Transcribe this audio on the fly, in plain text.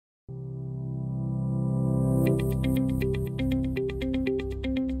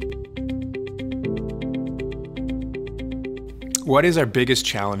What is our biggest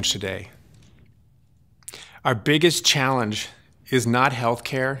challenge today? Our biggest challenge is not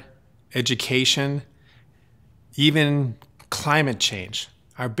healthcare, education, even climate change.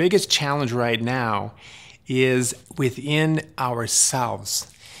 Our biggest challenge right now is within ourselves.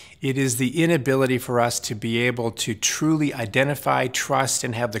 It is the inability for us to be able to truly identify, trust,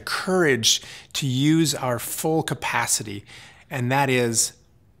 and have the courage to use our full capacity, and that is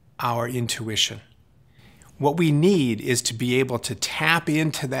our intuition. What we need is to be able to tap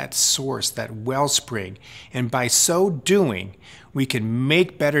into that source, that wellspring, and by so doing, we can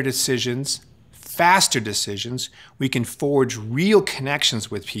make better decisions, faster decisions, we can forge real connections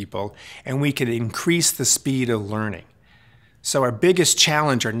with people, and we can increase the speed of learning. So our biggest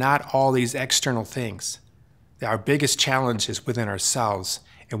challenge are not all these external things. Our biggest challenge is within ourselves,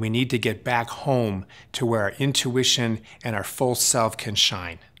 and we need to get back home to where our intuition and our full self can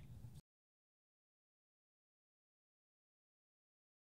shine.